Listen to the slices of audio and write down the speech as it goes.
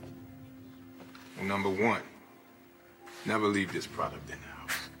Number one, never leave this product in the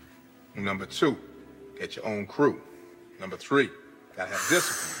house. Number two, get your own crew. Number three, gotta have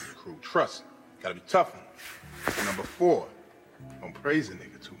discipline in your crew. Trust, gotta be tough on them. Number four, don't praise a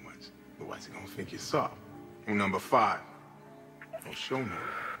nigga too much, otherwise he gonna think you're soft. And number five, don't show no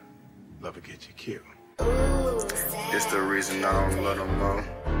love will get you killed. It's the reason I don't love them more.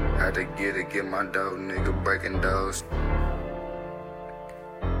 Had to get my dough, nigga breaking doors.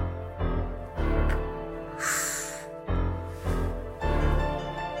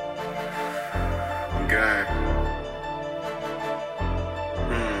 Gang.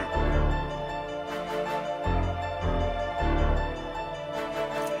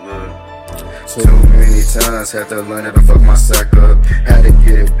 Too many times had to learn how to fuck my sack up. Had to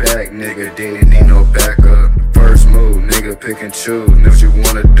get it back, nigga, didn't need no backup. First move, nigga, pick and choose. Know what you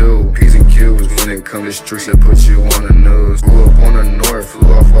wanna do, P's and Q's. When it come to streets, I put you on the news. Grew up on the north,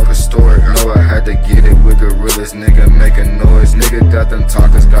 flew off like a stork. Know I had to get it with gorillas, nigga, make a noise. Nigga got them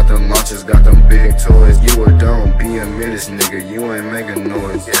talkers, got them launches, got them big toys. You a don't be a menace, nigga, you ain't making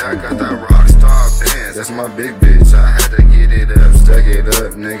noise. Yeah, I got that rockstar bands, that's my big bitch. I had to get it up, stack it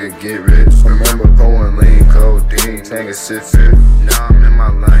up, nigga, get rich. Remember pouring lean, codeine, nigga sippin'. Now I'm in my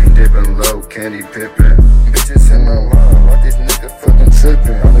lane, dipping low, candy pippin'. Bitches in my line, like this nigga fucking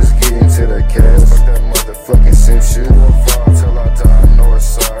trippin'. I'm just getting to the cash, fuck that motherfucking simp shit.